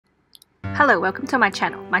Hello, welcome to my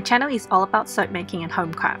channel. My channel is all about soap making and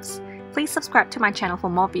home crafts. Please subscribe to my channel for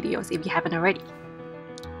more videos if you haven't already.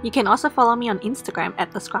 You can also follow me on Instagram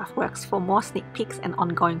at the Scraftworks for more sneak peeks and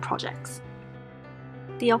ongoing projects.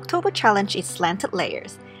 The October challenge is Slanted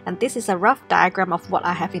Layers, and this is a rough diagram of what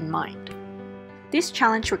I have in mind. This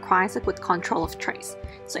challenge requires a good control of trays,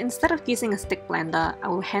 so instead of using a stick blender, I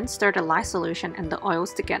will hand stir the lye solution and the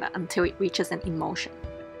oils together until it reaches an emulsion.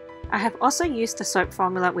 I have also used the soap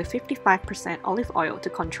formula with 55% olive oil to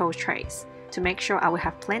control trays, to make sure I will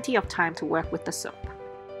have plenty of time to work with the soap.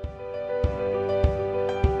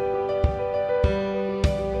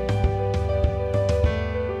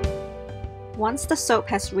 Once the soap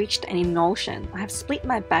has reached an emulsion, I have split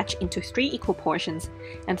my batch into 3 equal portions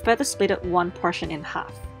and further split one portion in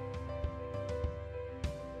half.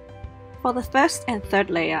 For the first and third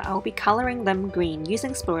layer, I will be coloring them green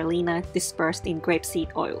using spirulina dispersed in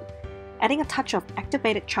grapeseed oil, adding a touch of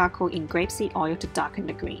activated charcoal in grapeseed oil to darken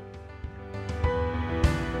the green.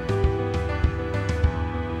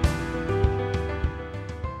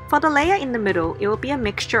 For the layer in the middle, it will be a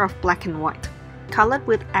mixture of black and white, colored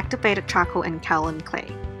with activated charcoal and kaolin clay.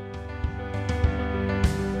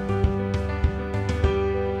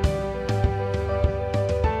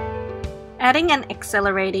 Adding and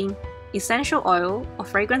accelerating essential oil or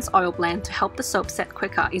fragrance oil blend to help the soap set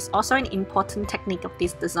quicker is also an important technique of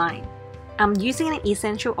this design. I'm using an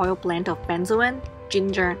essential oil blend of benzoin,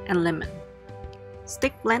 ginger, and lemon.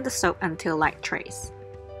 Stick blend the soap until light trace.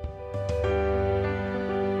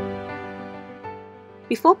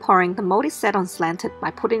 Before pouring, the mold is set on slanted by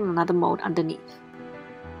putting another mold underneath.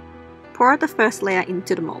 Pour the first layer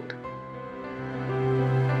into the mold.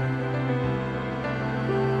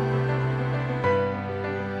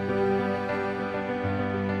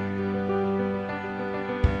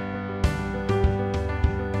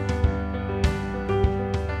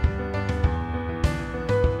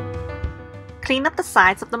 Clean up the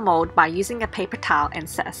sides of the mold by using a paper towel and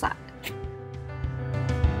set aside.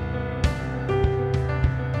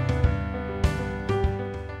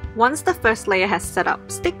 Once the first layer has set up,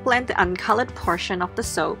 stick blend the uncolored portion of the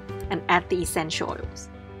soap and add the essential oils.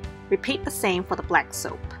 Repeat the same for the black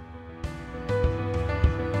soap.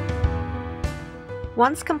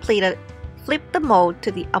 Once completed, flip the mold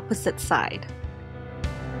to the opposite side.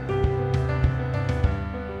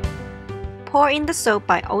 Pour in the soap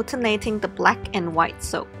by alternating the black and white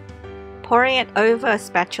soap, pouring it over a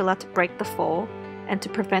spatula to break the fall and to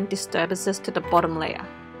prevent disturbances to the bottom layer.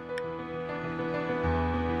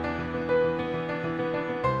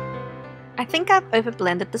 I think I've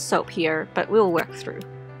overblended the soap here, but we'll work through.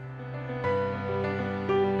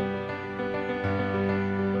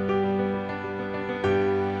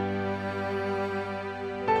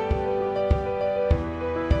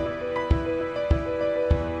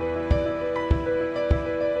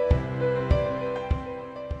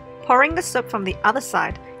 Pouring the soap from the other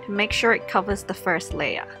side to make sure it covers the first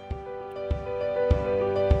layer.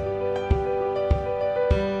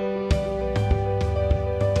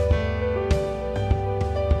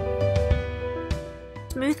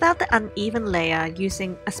 Smooth out the uneven layer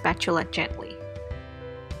using a spatula gently.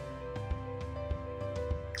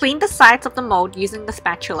 Clean the sides of the mold using the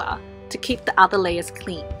spatula to keep the other layers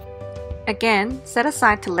clean. Again, set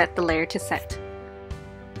aside to let the layer to set.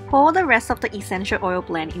 Pour the rest of the essential oil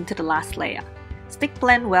blend into the last layer. Stick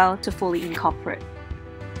blend well to fully incorporate.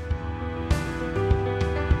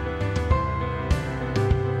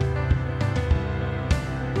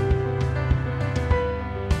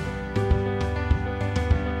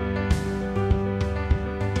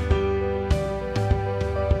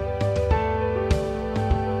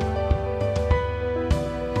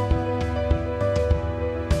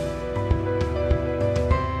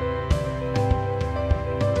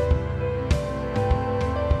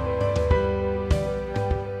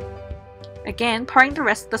 Again, pouring the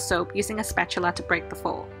rest of the soap using a spatula to break the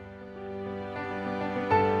fall.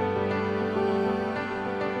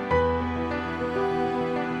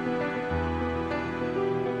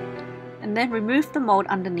 And then remove the mold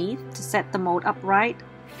underneath to set the mold upright,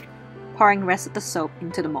 pouring the rest of the soap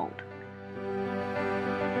into the mold.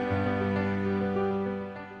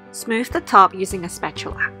 Smooth the top using a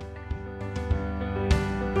spatula.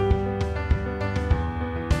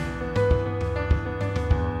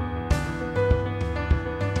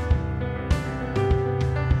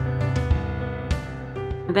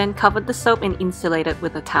 Then cover the soap and insulate it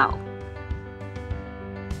with a towel.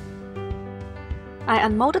 I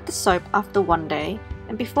unmolded the soap after one day,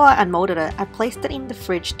 and before I unmolded it, I placed it in the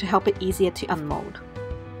fridge to help it easier to unmold.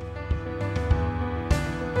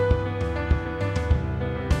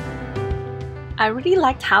 I really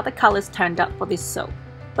liked how the colors turned out for this soap,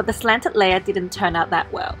 but the slanted layer didn't turn out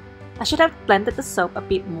that well. I should have blended the soap a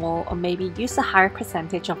bit more or maybe used a higher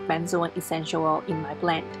percentage of benzoin essential oil in my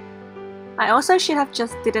blend. I also should have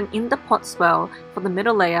just did an in the pot swirl for the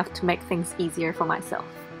middle layer to make things easier for myself.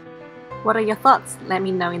 What are your thoughts? Let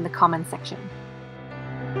me know in the comment section.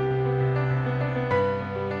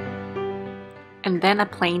 And then I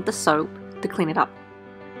planed the soap to clean it up.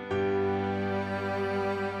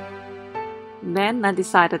 Then I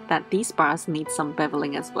decided that these bars need some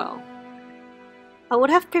beveling as well. I would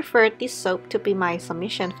have preferred this soap to be my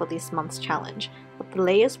submission for this month's challenge, but the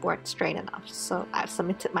layers weren't straight enough, so I've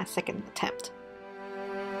submitted my second attempt.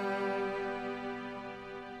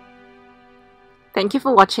 Thank you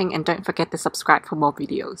for watching and don't forget to subscribe for more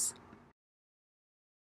videos.